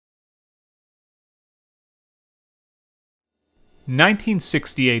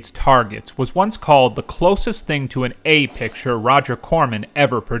1968's Targets was once called the closest thing to an A picture Roger Corman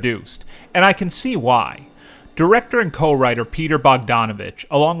ever produced, and I can see why. Director and co-writer Peter Bogdanovich,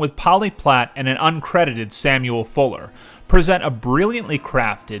 along with Polly Platt and an uncredited Samuel Fuller, present a brilliantly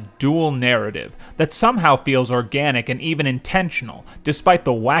crafted, dual narrative that somehow feels organic and even intentional, despite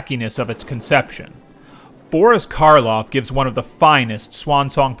the wackiness of its conception. Boris Karloff gives one of the finest swan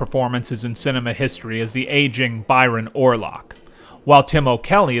song performances in cinema history as the aging Byron Orlock, while Tim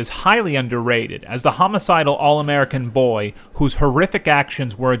O'Kelly is highly underrated as the homicidal all-American boy whose horrific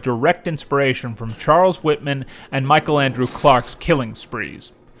actions were a direct inspiration from Charles Whitman and Michael Andrew Clarke's killing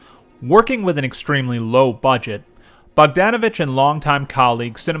sprees. Working with an extremely low budget, Bogdanovich and longtime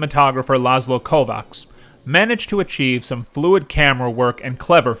colleague cinematographer Laszlo Kovacs managed to achieve some fluid camera work and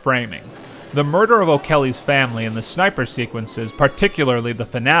clever framing. The murder of O'Kelly's family and the sniper sequences, particularly the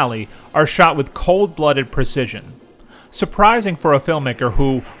finale, are shot with cold-blooded precision. Surprising for a filmmaker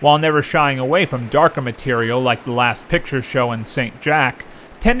who, while never shying away from darker material like The Last Picture Show and St. Jack,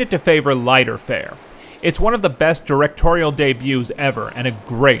 tended to favor lighter fare. It's one of the best directorial debuts ever and a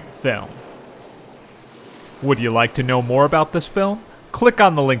great film. Would you like to know more about this film? Click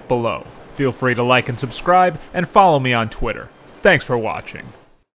on the link below. Feel free to like and subscribe, and follow me on Twitter. Thanks for watching.